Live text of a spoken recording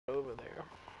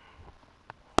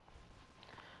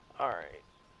Alright.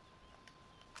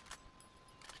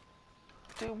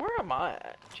 Dude, where am I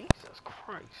at? Jesus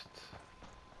Christ.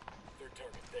 Third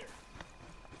target there.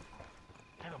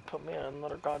 They don't put me in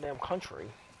another goddamn country.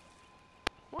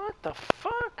 What the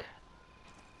fuck?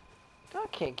 I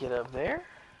can't get up there.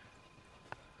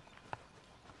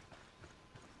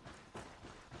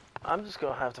 I'm just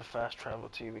gonna have to fast travel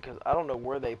to you because I don't know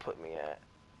where they put me at.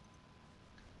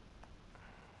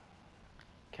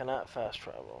 Cannot fast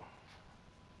travel.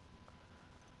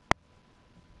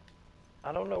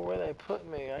 I don't know where they put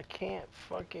me. I can't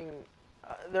fucking...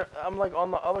 I'm like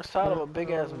on the other side of a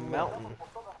big ass mountain.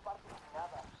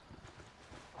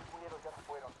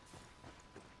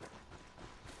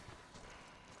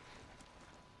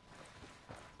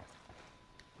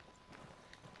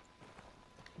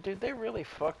 Dude, they really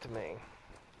fucked me.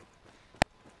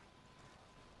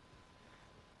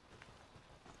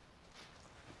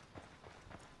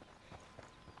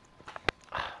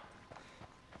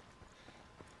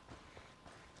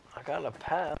 I got a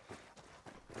path.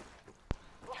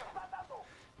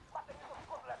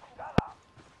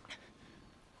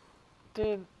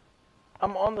 Dude,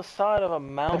 I'm on the side of a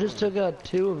mountain. I just took out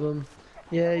 2 of them.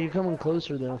 Yeah, you're coming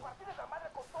closer though.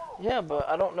 Yeah, but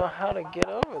I don't know how to get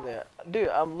over there. Dude,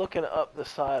 I'm looking up the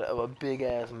side of a big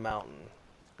ass mountain.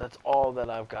 That's all that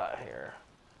I've got here.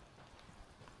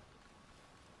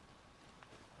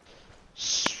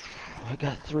 I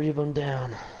got 3 of them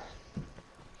down.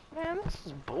 Man, this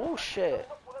is bullshit.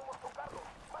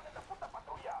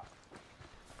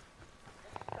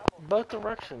 Both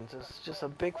directions, it's just a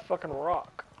big fucking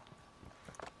rock.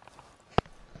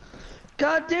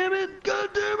 God damn it! God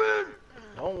damn it!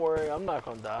 Don't worry, I'm not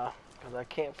gonna die, because I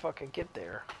can't fucking get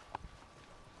there.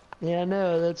 Yeah, I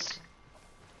know, that's...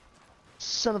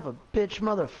 Son of a bitch,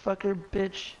 motherfucker,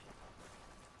 bitch.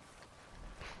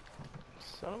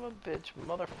 Son of a bitch,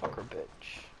 motherfucker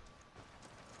bitch.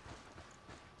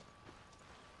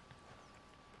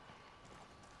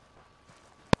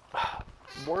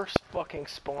 Worst fucking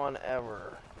spawn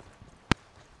ever.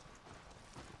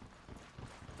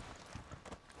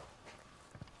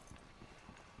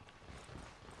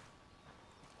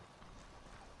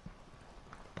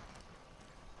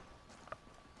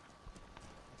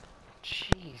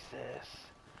 Jesus.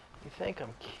 You think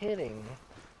I'm kidding?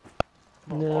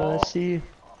 But No, I see.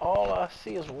 All I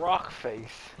see is rock face.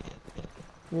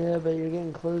 Yeah, but you're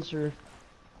getting closer.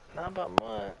 Not by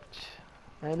much.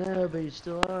 I know, but you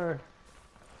still are.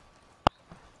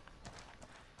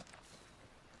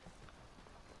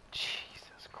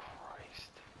 Jesus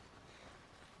Christ.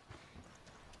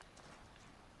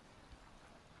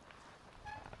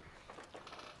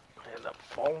 I end up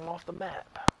falling off the map.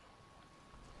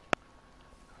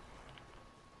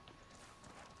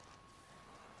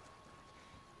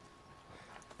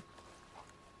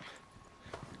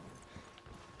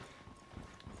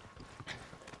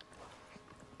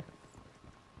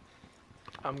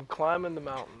 I'm climbing the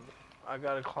mountain. I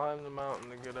gotta climb the mountain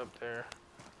to get up there.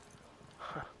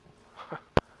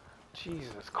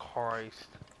 Jesus Christ.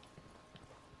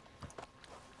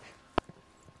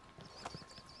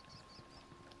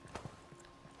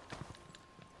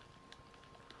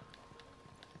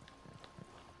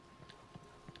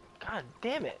 God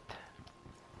damn it.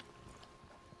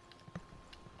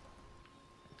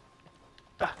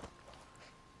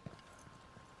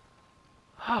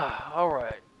 Ah.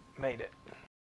 Alright, made it.